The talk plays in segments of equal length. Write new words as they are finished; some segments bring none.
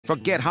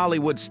Forget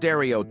Hollywood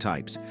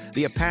stereotypes.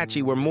 The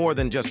Apache were more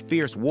than just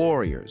fierce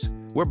warriors.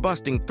 We're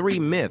busting 3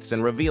 myths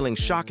and revealing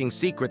shocking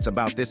secrets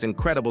about this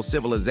incredible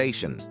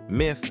civilization.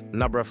 Myth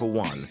number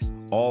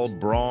 1. All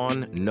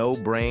brawn, no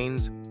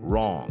brains?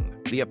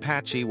 Wrong. The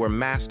Apache were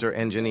master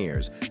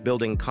engineers,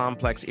 building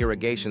complex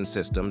irrigation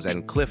systems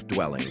and cliff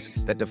dwellings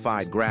that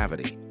defied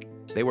gravity.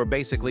 They were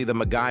basically the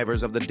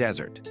MacGyvers of the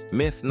desert.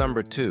 Myth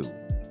number 2.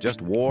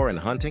 Just war and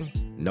hunting?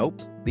 Nope.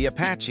 The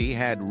Apache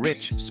had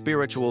rich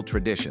spiritual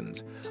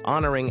traditions,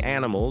 honoring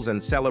animals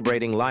and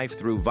celebrating life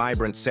through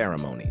vibrant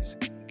ceremonies.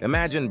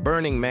 Imagine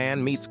Burning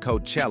Man meets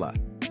Coachella,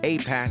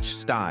 Apache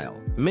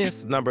style.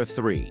 Myth number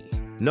 3.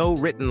 No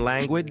written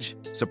language?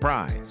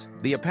 Surprise!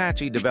 The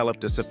Apache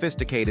developed a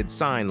sophisticated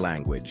sign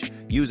language,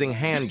 using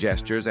hand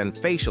gestures and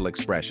facial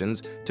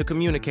expressions to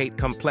communicate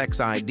complex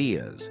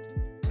ideas.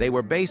 They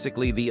were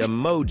basically the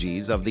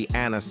emojis of the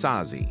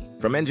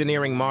Anasazi. From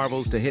engineering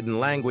marvels to hidden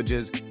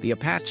languages, the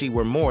Apache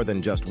were more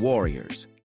than just warriors.